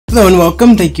Hello and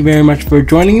welcome, thank you very much for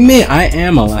joining me. I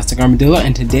am Elastic Armadillo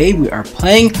and today we are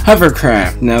playing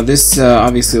Hovercraft. Now this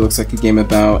obviously looks like a game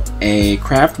about a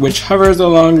craft which hovers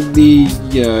along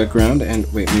the ground and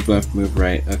wait, move left, move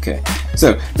right. Okay,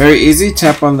 so very easy,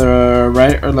 tap on the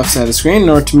right or left side of the screen in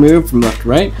order to move from left to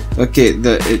right. Okay,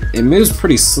 it moves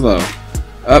pretty slow.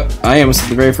 I almost hit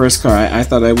the very first car. I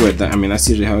thought I would. I mean, that's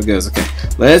usually how it goes. Okay,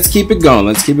 let's keep it going.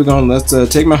 Let's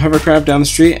take my hovercraft down the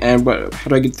street. And how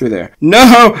do I get through there?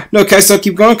 No, can I still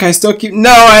keep going?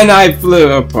 No, and I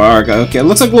flew apart. Okay, it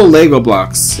looks like little Lego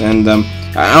blocks. And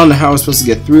I don't know how I was supposed to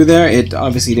get through there. It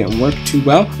obviously didn't work too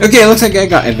well. Okay, it looks like I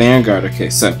got a Vanguard. Okay,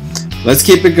 so let's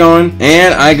keep it going.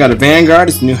 And I got a Vanguard.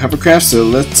 It's a new hovercraft. So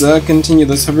let's continue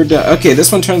this hover down. Okay,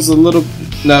 this one turns a little.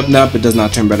 Nope. It does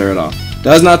not turn better at all.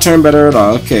 Does not turn better at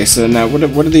all. Okay, so now what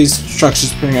are these trucks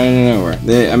just putting out of nowhere?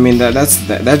 I mean that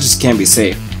just can't be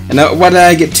safe. And now what did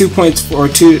I get 2 points for?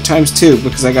 2 times 2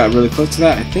 because I got really close to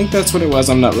that. I think that's what it was.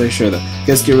 I'm not really sure though.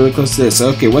 Let's get really close to this.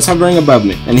 Okay, what's hovering above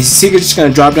me? And he's just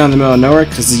gonna drop down in the middle of nowhere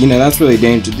because that's really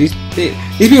dangerous. These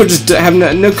people just have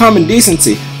no common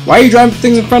decency. Why are you driving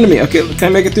things in front of me? Okay, can I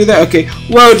make it through there? Okay,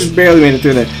 whoa, just barely made it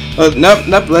through there. Oh,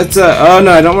 nope, let's, oh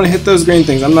no, I don't want to hit those green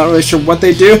things. I'm not really sure what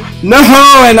they do. No,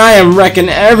 and I am wrecking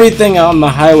everything on the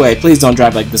highway. Please don't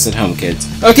drive like this at home, kids.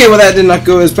 Okay, well that did not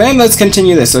go as planned. Let's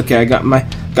continue this. Okay, I got my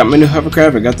new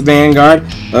hovercraft. I got the Vanguard.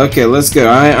 Okay, let's go.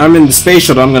 I'm in the space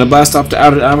shuttle. I'm gonna blast off to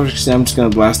outer. I'm just gonna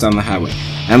blast down the highway.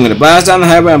 I'm gonna blast down the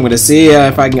highway. I'm gonna see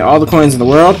if I can get all the coins in the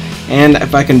world and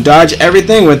if I can dodge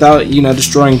everything without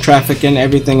destroying traffic and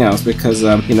everything else because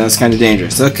it's kind of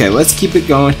dangerous. Okay, let's keep it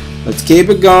going. Let's keep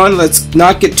it going. Let's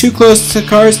not get too close to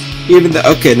cars.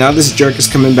 Okay, now this jerk is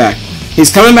coming back.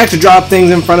 He's coming back to drop things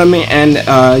in front of me and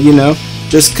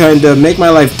just kind of make my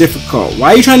life difficult.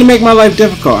 Why are you trying to make my life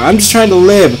difficult? I'm just trying to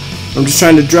live. I'm just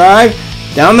trying to drive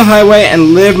down the highway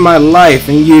and live my life,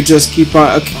 and you just keep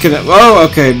on. Okay,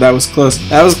 okay, that was close.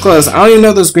 That was close. I don't even know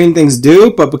what those green things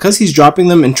do, but because he's dropping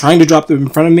them and trying to drop them in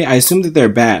front of me, I assume that they're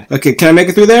bad. Okay, can I make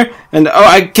it through there? And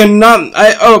I cannot.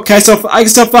 I can still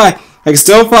fly. I can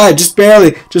still fly, just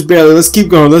barely. Let's keep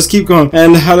going.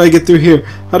 And how do I get through here?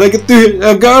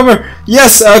 Go over.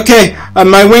 Yes. Okay.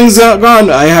 My wings are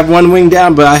gone. I have one wing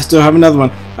down, but I still have another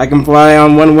one. I can fly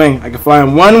on one wing. I can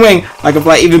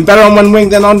fly even better on one wing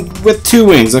than with 2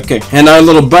 wings. Okay. And our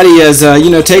little buddy is,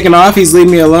 taking off. He's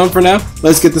leaving me alone for now.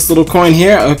 Let's get this little coin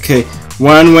here. Okay.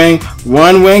 One wing,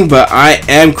 but I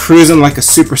am cruising like a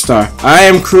superstar. I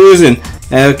am cruising.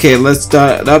 Okay, let's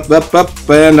start up,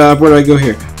 and where do I go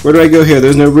here?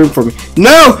 There's no room for me.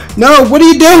 No, what are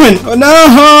you doing? Oh,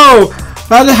 no!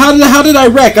 How did I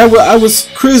wreck? I was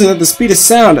cruising at the speed of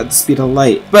sound, at the speed of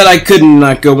light, but I could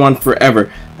not go on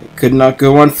forever.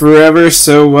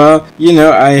 So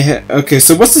okay.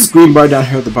 So what's this green bar down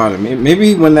here at the bottom?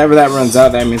 Maybe whenever that runs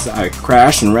out, that means that I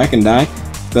crash and wreck and die.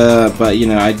 But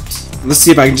let's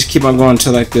see if I can just keep on going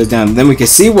until that goes down. Then we can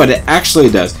see what it actually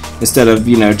does instead of,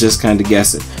 just kind of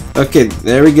guess it. Okay,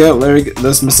 there we go.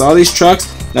 Let's miss all these trucks.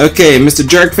 Okay, Mr.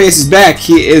 Jerkface is back.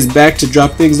 He is back to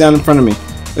drop things down in front of me.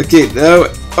 Okay,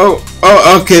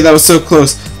 okay, that was so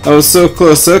close.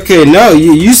 Okay, no,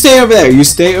 you stay over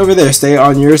there. Stay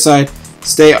on your side.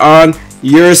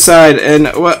 And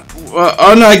what?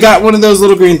 Oh no, I got one of those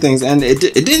little green things, and it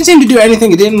didn't seem to do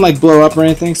anything. It didn't like blow up or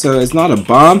anything, so it's not a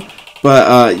bomb.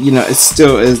 But it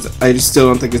still is. I just still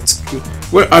don't think it's.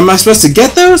 What am I supposed to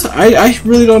get those? I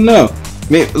really don't know.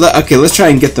 Okay, let's try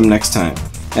and get them next time.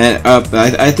 And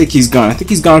I think he's gone. I think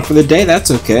he's gone for the day.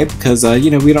 That's okay because we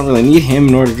don't really need him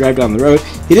in order to drive down the road.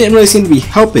 He didn't really seem to be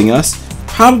helping us.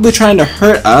 Probably trying to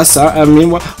hurt us. I mean,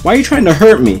 why are you trying to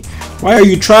hurt me?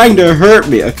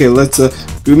 Okay, let's.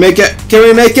 Can we make it?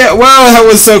 Wow, that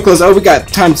was so close. Oh, we got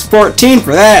times 14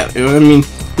 for that. I mean.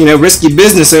 Risky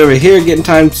business over here, getting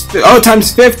times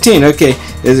 15. Okay,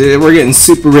 we're getting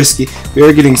super risky. We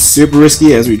are getting super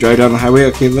risky as we drive down the highway.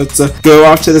 Okay, let's go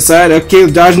off to the side. Okay,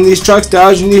 dodging these trucks.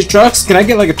 Can I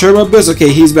get like a turbo boost?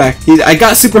 Okay, he's back. I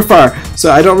got super far,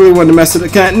 so I don't really want to mess it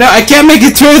up. No, I can't make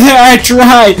it through there. I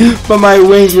tried, but my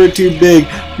wings were too big.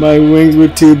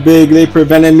 They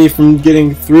prevented me from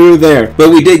getting through there. But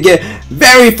we did get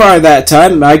very far that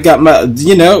time. I got my,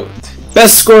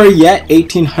 best score yet,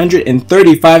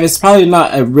 1835. It's probably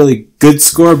not a really good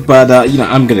score, but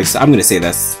I'm gonna say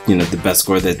that's the best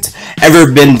score that's ever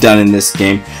been done in this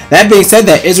game. That being said,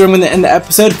 that is where I'm gonna end the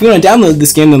episode. If you want to download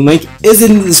this game, the link is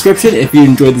in the description. If you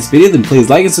enjoyed this video, then please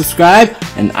like and subscribe,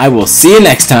 and I will see you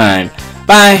next time.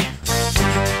 Bye.